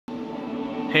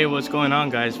Hey, what's going on,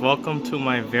 guys? Welcome to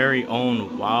my very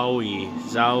own Wowie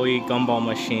Zowie Gumball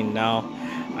Machine. Now,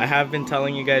 I have been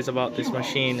telling you guys about this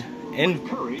machine in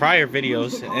prior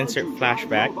videos. Insert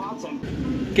flashback.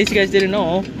 In case you guys didn't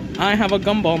know, I have a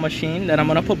gumball machine that I'm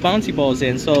gonna put bouncy balls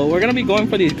in. So we're gonna be going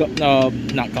for these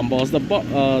not gumballs, the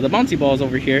bouncy balls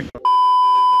over here.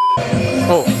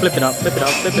 Oh, flip it up, flip it up,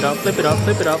 flip it up, flip it up,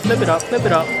 flip it up, flip it up, flip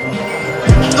it up.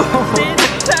 Oh,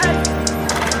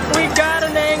 we got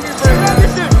an Angry Bird.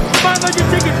 Listen, 500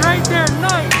 tickets right there,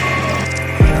 nice.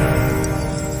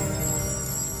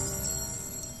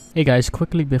 Hey guys,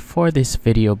 quickly before this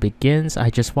video begins, I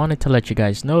just wanted to let you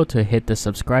guys know to hit the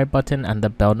subscribe button and the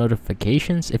bell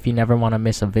notifications if you never want to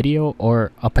miss a video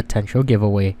or a potential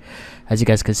giveaway. As you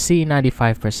guys can see,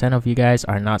 95% of you guys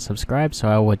are not subscribed, so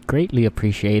I would greatly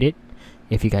appreciate it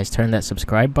if you guys turn that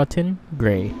subscribe button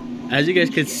gray. As you guys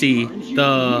can see,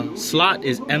 the slot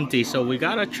is empty, so we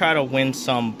gotta try to win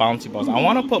some bouncy balls. I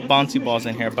want to put bouncy balls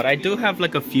in here, but I do have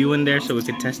like a few in there so we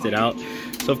can test it out.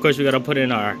 So of course we gotta put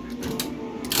in our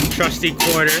trusty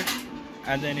quarter,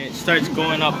 and then it starts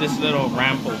going up this little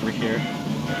ramp over here.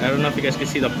 I don't know if you guys can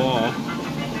see the ball.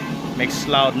 Makes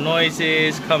loud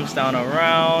noises, comes down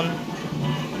around.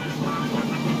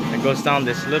 It goes down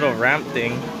this little ramp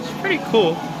thing. It's pretty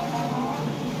cool.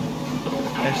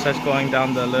 It starts going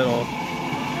down the little...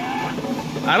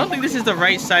 I don't think this is the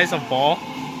right size of ball.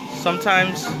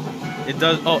 Sometimes it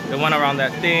does... Oh, it went around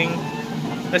that thing.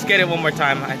 Let's get it one more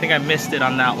time. I think I missed it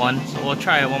on that one, so we'll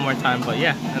try it one more time. But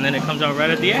yeah, and then it comes out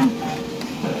right at the end.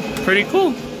 Pretty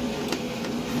cool.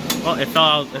 Oh, it fell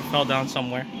out. It fell down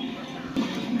somewhere.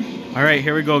 All right,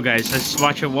 here we go, guys. Let's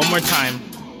watch it one more time.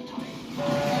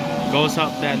 Goes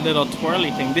up that little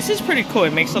twirly thing. This is pretty cool.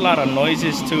 It makes a lot of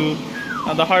noises too.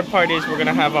 Now the hard part is we're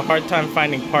gonna have a hard time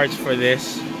finding parts for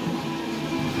this.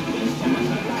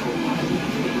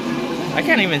 I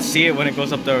can't even see it when it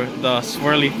goes up the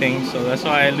swirly thing, so that's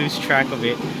why I lose track of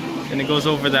it. And it goes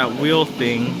over that wheel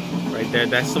thing right there.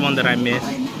 That's the one that I missed.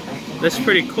 That's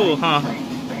pretty cool, huh?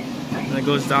 And it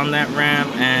goes down that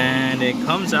ramp and it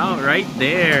comes out right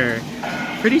there.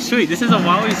 Pretty sweet. This is a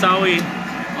Wowie Zowie.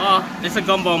 It's a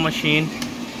gumball machine,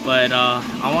 but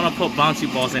I want to put bouncy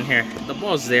balls in here. The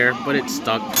ball's there, but it's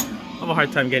stuck. I have a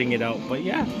hard time getting it out, but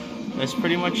yeah, that's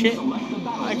pretty much it.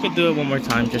 I could do it one more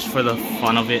time just for the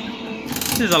fun of it.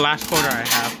 This is the last quarter I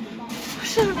have.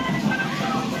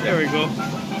 There we go.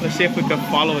 Let's see if we can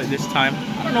follow it this time.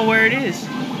 I don't know where it is.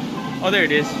 Oh, there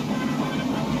it is.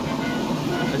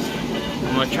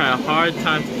 I'm gonna try a hard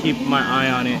time to keep my eye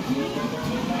on it.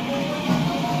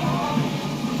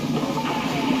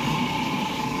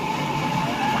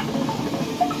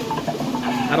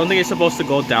 I don't think it's supposed to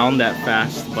go down that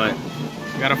fast, but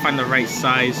you gotta find the right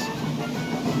size.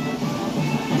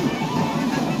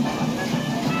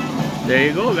 There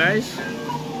you go, guys.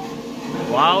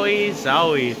 Wowie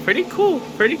Zowie. Pretty cool,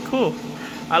 pretty cool.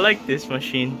 I like this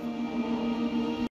machine.